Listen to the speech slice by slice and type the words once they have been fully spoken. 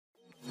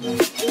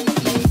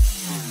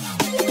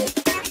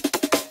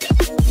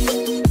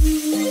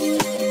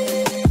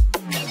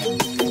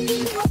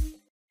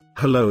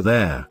Hello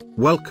there,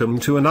 welcome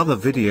to another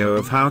video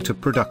of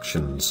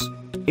HowToProductions.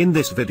 In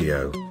this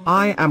video,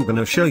 I am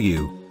gonna show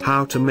you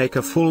how to make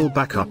a full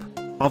backup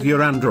of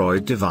your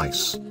Android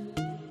device.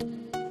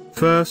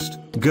 First,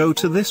 go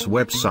to this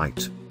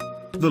website.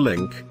 The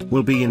link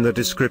will be in the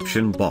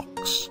description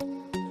box.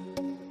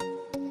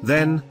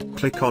 Then,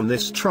 click on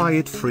this Try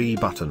It Free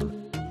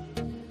button.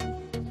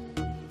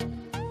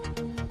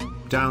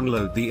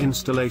 Download the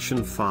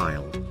installation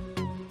file.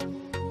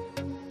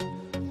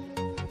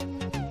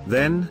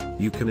 Then,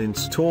 you can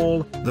install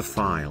the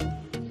file.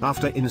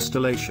 After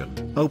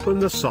installation, open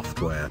the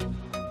software.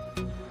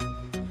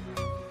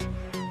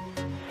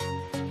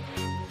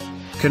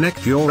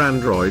 Connect your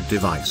Android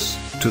device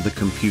to the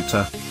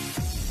computer.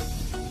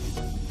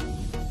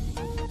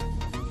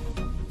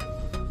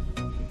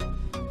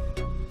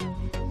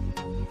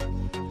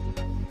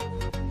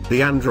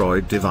 The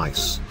Android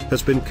device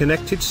has been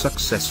connected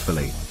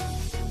successfully.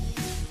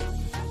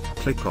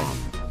 Click on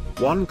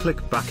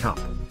One-Click Backup.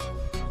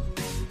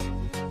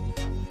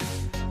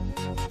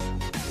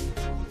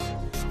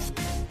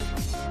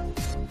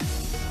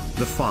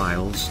 The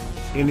files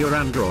in your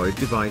Android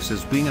device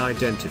is being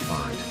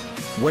identified.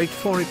 Wait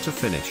for it to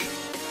finish.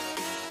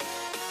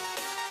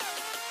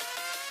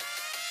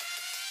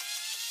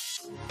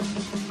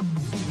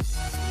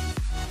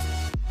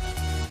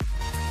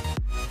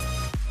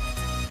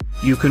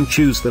 You can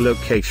choose the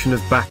location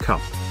of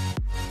backup.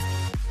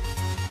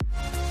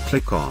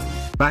 Click on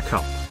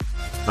Backup.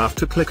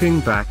 After clicking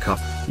Backup,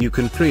 you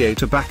can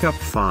create a backup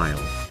file.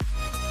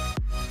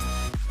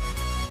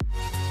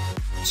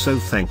 So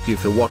thank you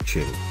for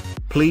watching.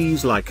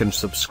 Please like and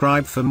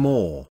subscribe for more.